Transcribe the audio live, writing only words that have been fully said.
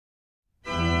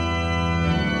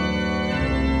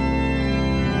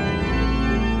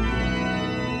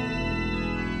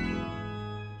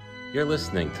You're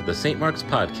listening to the St. Mark's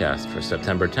Podcast for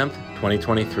September 10th,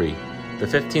 2023, the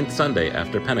 15th Sunday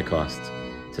after Pentecost.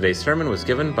 Today's sermon was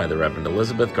given by the Reverend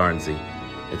Elizabeth Garnsey.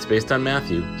 It's based on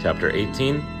Matthew chapter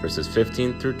 18, verses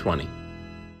 15 through 20.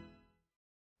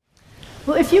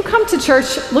 Well, if you come to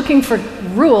church looking for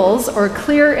rules or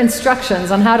clear instructions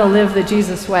on how to live the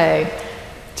Jesus way,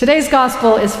 today's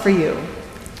gospel is for you.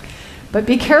 But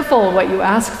be careful what you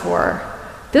ask for.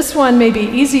 This one may be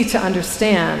easy to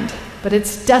understand, but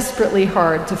it's desperately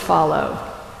hard to follow.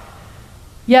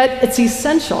 Yet it's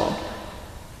essential.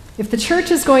 If the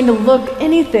church is going to look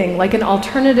anything like an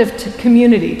alternative to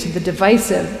community to the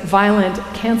divisive, violent,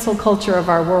 cancel culture of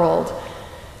our world,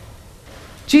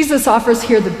 Jesus offers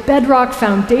here the bedrock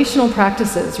foundational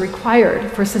practices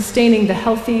required for sustaining the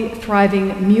healthy,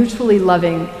 thriving, mutually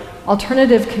loving,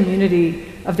 alternative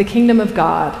community of the kingdom of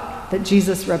God that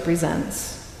Jesus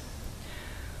represents.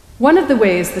 One of the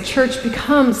ways the church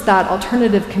becomes that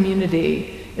alternative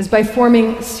community is by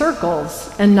forming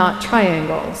circles and not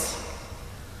triangles.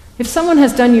 If someone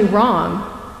has done you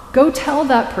wrong, go tell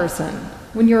that person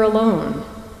when you're alone.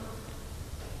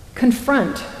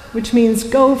 Confront, which means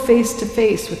go face to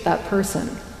face with that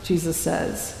person, Jesus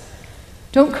says.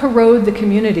 Don't corrode the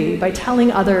community by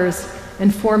telling others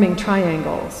and forming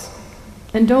triangles.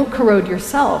 And don't corrode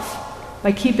yourself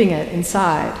by keeping it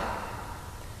inside.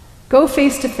 Go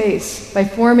face to face by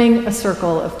forming a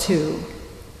circle of two.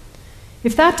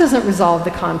 If that doesn't resolve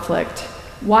the conflict,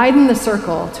 widen the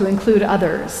circle to include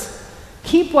others.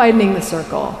 Keep widening the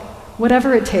circle,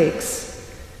 whatever it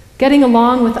takes. Getting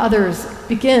along with others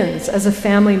begins as a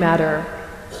family matter,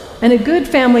 and a good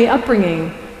family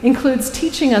upbringing includes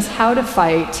teaching us how to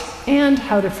fight and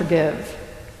how to forgive.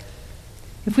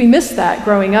 If we miss that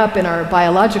growing up in our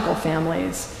biological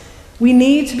families, we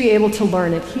need to be able to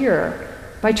learn it here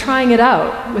by trying it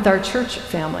out with our church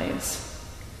families.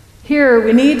 Here,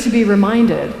 we need to be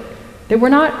reminded that we're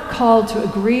not called to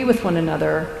agree with one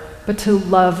another, but to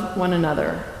love one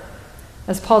another.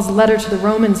 As Paul's letter to the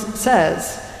Romans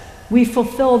says, we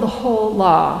fulfill the whole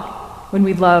law when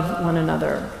we love one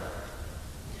another.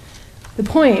 The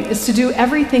point is to do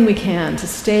everything we can to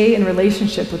stay in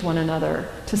relationship with one another,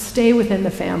 to stay within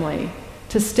the family,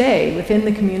 to stay within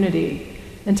the community,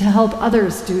 and to help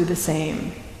others do the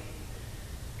same.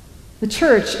 The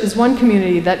church is one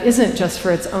community that isn't just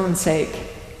for its own sake.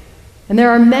 And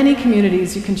there are many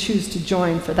communities you can choose to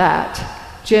join for that.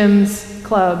 Gyms,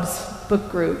 clubs, book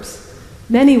groups,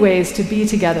 many ways to be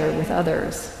together with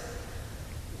others.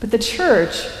 But the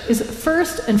church is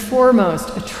first and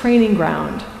foremost a training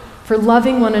ground for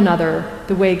loving one another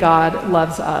the way God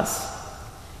loves us.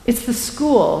 It's the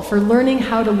school for learning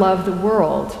how to love the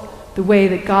world the way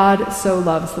that God so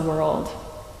loves the world.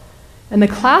 And the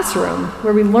classroom,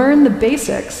 where we learn the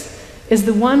basics, is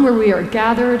the one where we are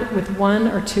gathered with one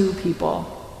or two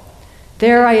people.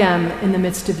 There I am in the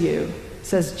midst of you,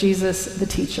 says Jesus the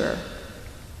teacher.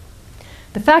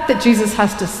 The fact that Jesus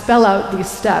has to spell out these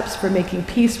steps for making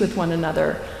peace with one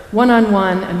another,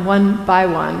 one-on-one and one by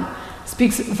one,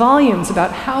 speaks volumes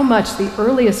about how much the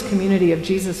earliest community of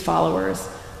Jesus followers,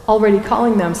 already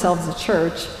calling themselves a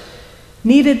church,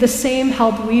 needed the same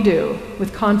help we do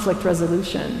with conflict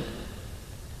resolution.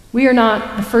 We are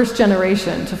not the first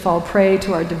generation to fall prey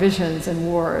to our divisions and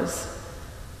wars.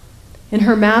 In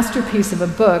her masterpiece of a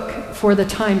book, For the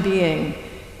Time Being,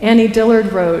 Annie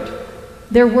Dillard wrote,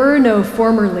 "There were no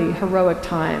formerly heroic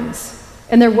times,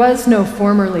 and there was no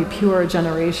formerly pure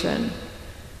generation."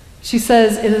 She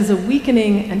says it is a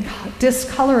weakening and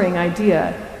discoloring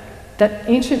idea that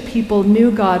ancient people knew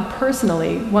God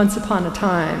personally once upon a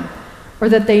time, or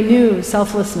that they knew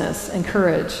selflessness and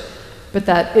courage, but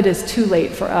that it is too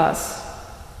late for us.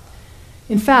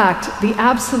 In fact, the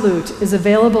absolute is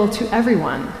available to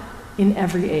everyone in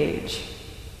every age.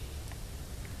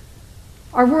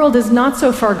 Our world is not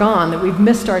so far gone that we've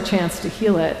missed our chance to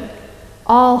heal it.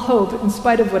 All hope, in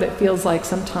spite of what it feels like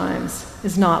sometimes,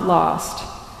 is not lost.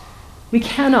 We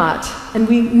cannot, and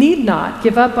we need not,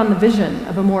 give up on the vision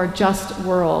of a more just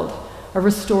world, a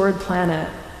restored planet,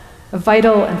 a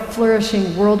vital and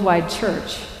flourishing worldwide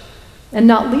church, and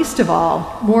not least of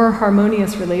all, more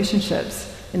harmonious relationships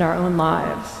in our own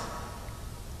lives.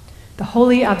 The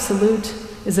Holy Absolute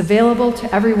is available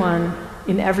to everyone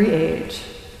in every age.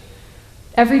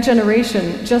 Every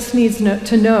generation just needs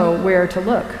to know where to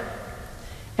look.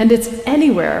 And it's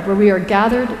anywhere where we are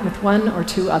gathered with one or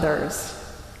two others.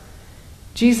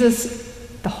 Jesus,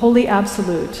 the Holy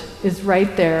Absolute, is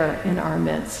right there in our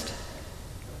midst.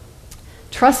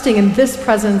 Trusting in this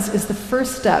presence is the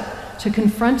first step to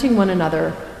confronting one another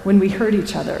when we hurt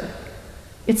each other.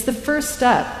 It's the first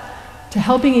step to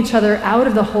helping each other out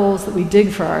of the holes that we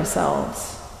dig for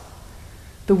ourselves.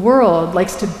 The world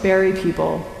likes to bury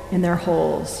people in their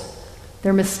holes,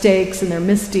 their mistakes and their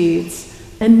misdeeds,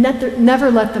 and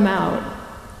never let them out.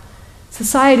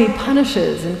 Society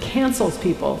punishes and cancels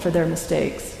people for their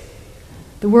mistakes.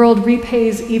 The world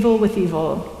repays evil with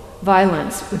evil,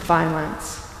 violence with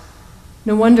violence.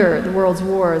 No wonder the world's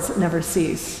wars never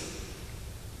cease.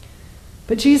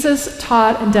 But Jesus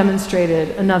taught and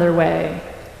demonstrated another way.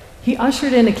 He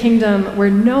ushered in a kingdom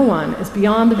where no one is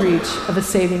beyond the reach of a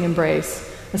saving embrace,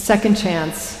 a second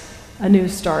chance, a new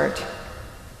start.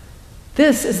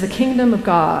 This is the kingdom of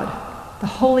God, the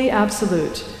holy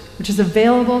absolute, which is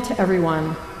available to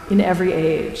everyone in every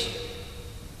age.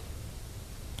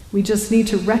 We just need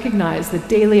to recognize the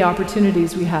daily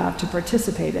opportunities we have to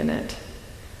participate in it.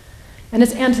 And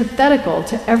it's antithetical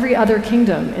to every other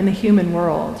kingdom in the human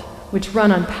world, which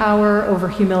run on power over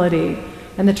humility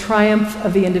and the triumph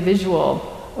of the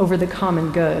individual over the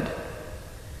common good.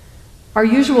 Our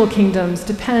usual kingdoms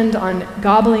depend on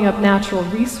gobbling up natural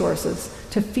resources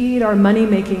to feed our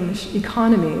money-making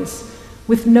economies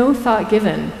with no thought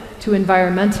given to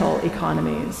environmental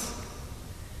economies.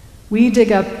 We dig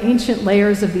up ancient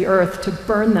layers of the earth to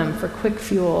burn them for quick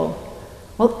fuel,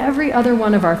 while every other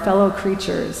one of our fellow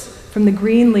creatures, from the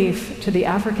green leaf to the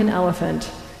African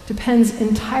elephant, depends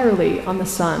entirely on the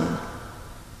sun,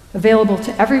 available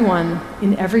to everyone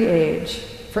in every age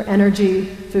for energy,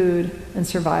 food, and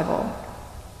survival.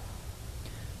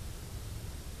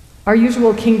 Our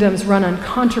usual kingdoms run on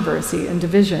controversy and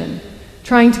division,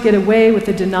 trying to get away with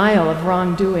the denial of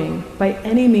wrongdoing by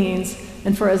any means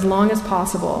and for as long as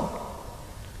possible.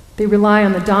 They rely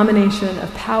on the domination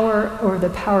of power over the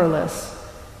powerless,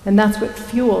 and that's what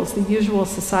fuels the usual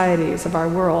societies of our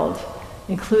world,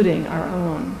 including our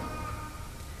own.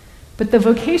 But the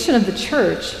vocation of the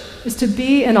church is to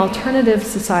be an alternative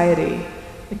society,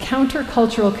 a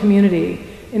countercultural community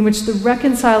in which the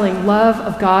reconciling love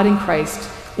of God in Christ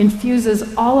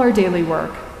infuses all our daily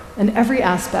work and every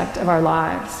aspect of our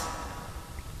lives.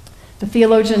 The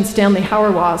theologian Stanley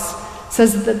Hauerwas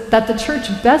says that the church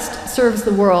best serves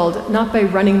the world not by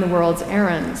running the world's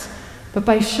errands, but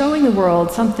by showing the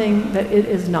world something that it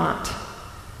is not,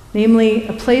 namely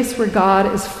a place where God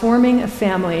is forming a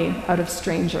family out of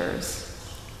strangers.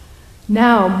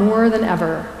 Now, more than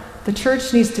ever, the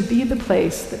church needs to be the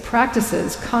place that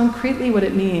practices concretely what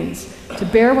it means to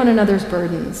bear one another's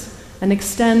burdens and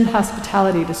extend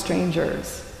hospitality to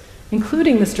strangers,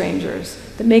 including the strangers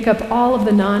that make up all of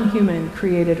the non-human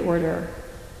created order,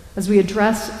 as we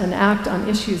address and act on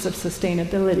issues of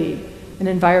sustainability and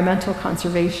environmental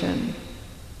conservation.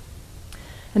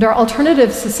 And our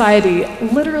alternative society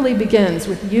literally begins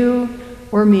with you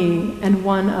or me and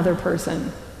one other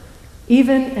person,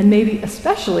 even and maybe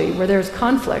especially where there's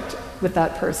conflict with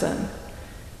that person,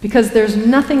 because there's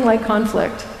nothing like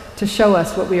conflict to show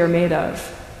us what we are made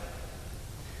of.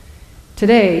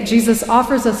 Today, Jesus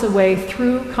offers us a way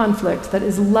through conflict that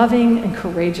is loving and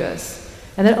courageous,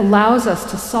 and that allows us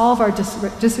to solve our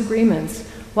disagreements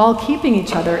while keeping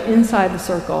each other inside the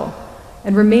circle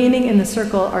and remaining in the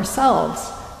circle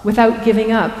ourselves without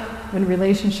giving up when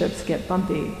relationships get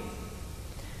bumpy.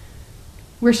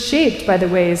 We're shaped by the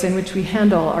ways in which we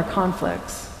handle our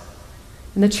conflicts.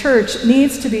 And the church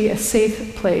needs to be a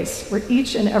safe place where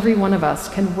each and every one of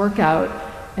us can work out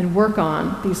and work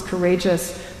on these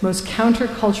courageous, most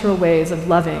countercultural ways of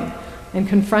loving and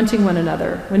confronting one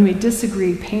another when we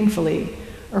disagree painfully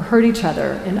or hurt each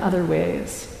other in other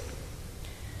ways.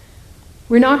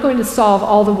 We're not going to solve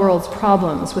all the world's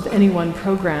problems with any one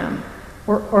program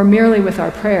or merely with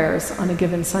our prayers on a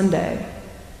given Sunday.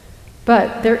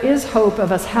 But there is hope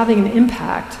of us having an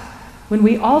impact when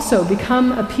we also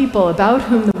become a people about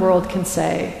whom the world can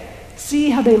say, see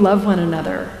how they love one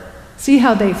another, see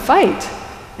how they fight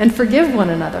and forgive one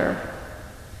another.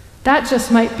 That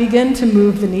just might begin to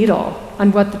move the needle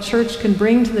on what the church can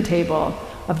bring to the table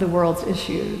of the world's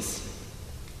issues.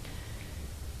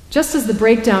 Just as the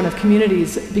breakdown of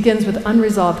communities begins with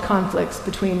unresolved conflicts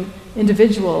between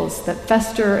individuals that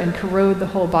fester and corrode the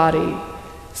whole body,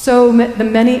 so the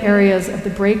many areas of the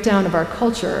breakdown of our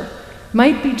culture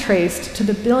might be traced to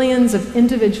the billions of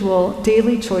individual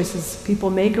daily choices people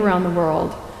make around the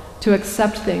world to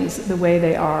accept things the way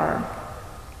they are.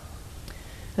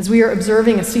 As we are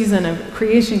observing a season of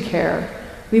creation care,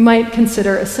 we might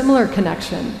consider a similar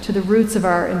connection to the roots of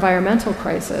our environmental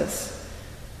crisis.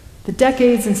 The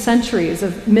decades and centuries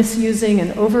of misusing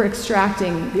and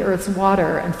over-extracting the Earth's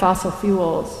water and fossil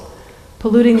fuels,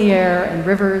 polluting the air and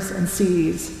rivers and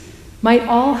seas, might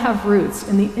all have roots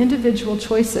in the individual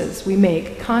choices we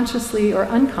make, consciously or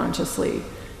unconsciously,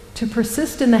 to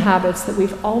persist in the habits that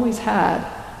we've always had,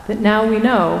 that now we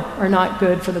know are not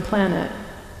good for the planet.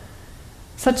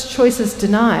 Such choices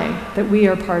deny that we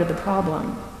are part of the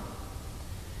problem.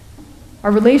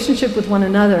 Our relationships with one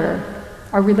another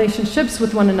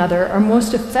are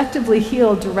most effectively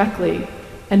healed directly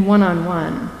and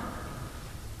one-on-one.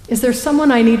 Is there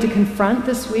someone I need to confront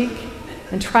this week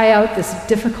and try out this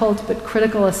difficult but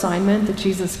critical assignment that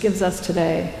Jesus gives us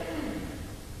today?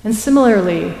 And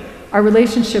similarly, our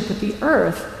relationship with the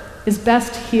earth is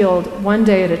best healed one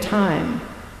day at a time,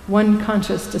 one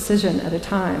conscious decision at a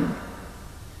time.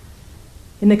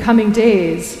 In the coming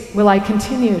days, will I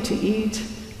continue to eat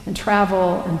and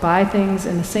travel and buy things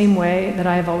in the same way that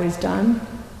I have always done?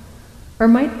 Or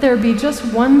might there be just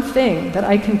one thing that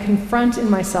I can confront in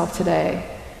myself today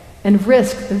and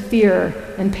risk the fear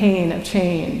and pain of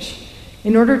change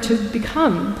in order to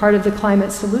become part of the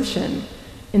climate solution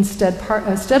instead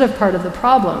of part of the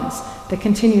problems that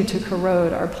continue to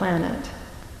corrode our planet?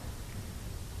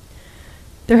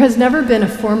 There has never been a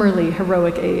formerly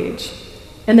heroic age,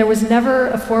 and there was never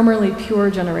a formerly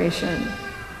pure generation.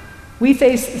 We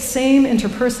face the same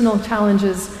interpersonal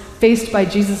challenges faced by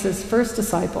Jesus' first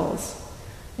disciples,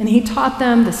 and he taught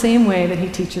them the same way that he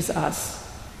teaches us: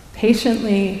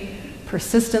 patiently,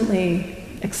 persistently,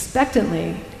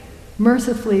 expectantly,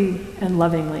 mercifully, and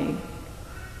lovingly.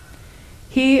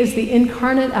 He is the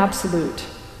incarnate absolute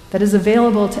that is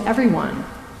available to everyone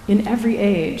in every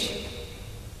age.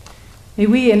 May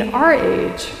we in our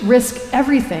age risk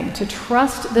everything to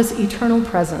trust this eternal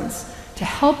presence to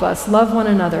help us love one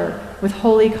another with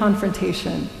holy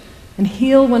confrontation and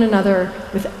heal one another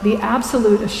with the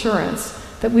absolute assurance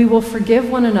that we will forgive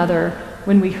one another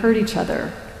when we hurt each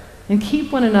other and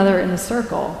keep one another in the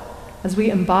circle as we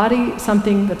embody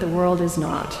something that the world is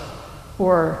not,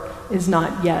 or is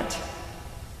not yet.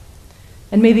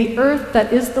 And may the earth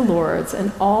that is the Lord's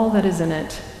and all that is in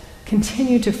it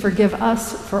continue to forgive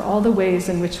us for all the ways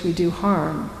in which we do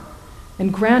harm,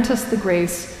 and grant us the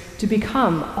grace to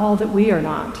become all that we are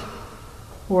not,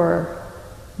 or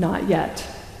not yet.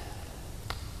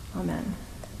 Amen.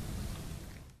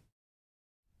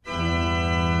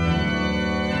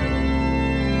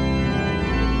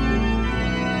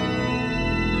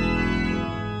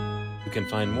 You can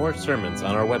find more sermons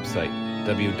on our website,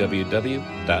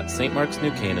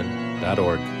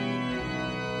 www.stmarksnewcanaan.org.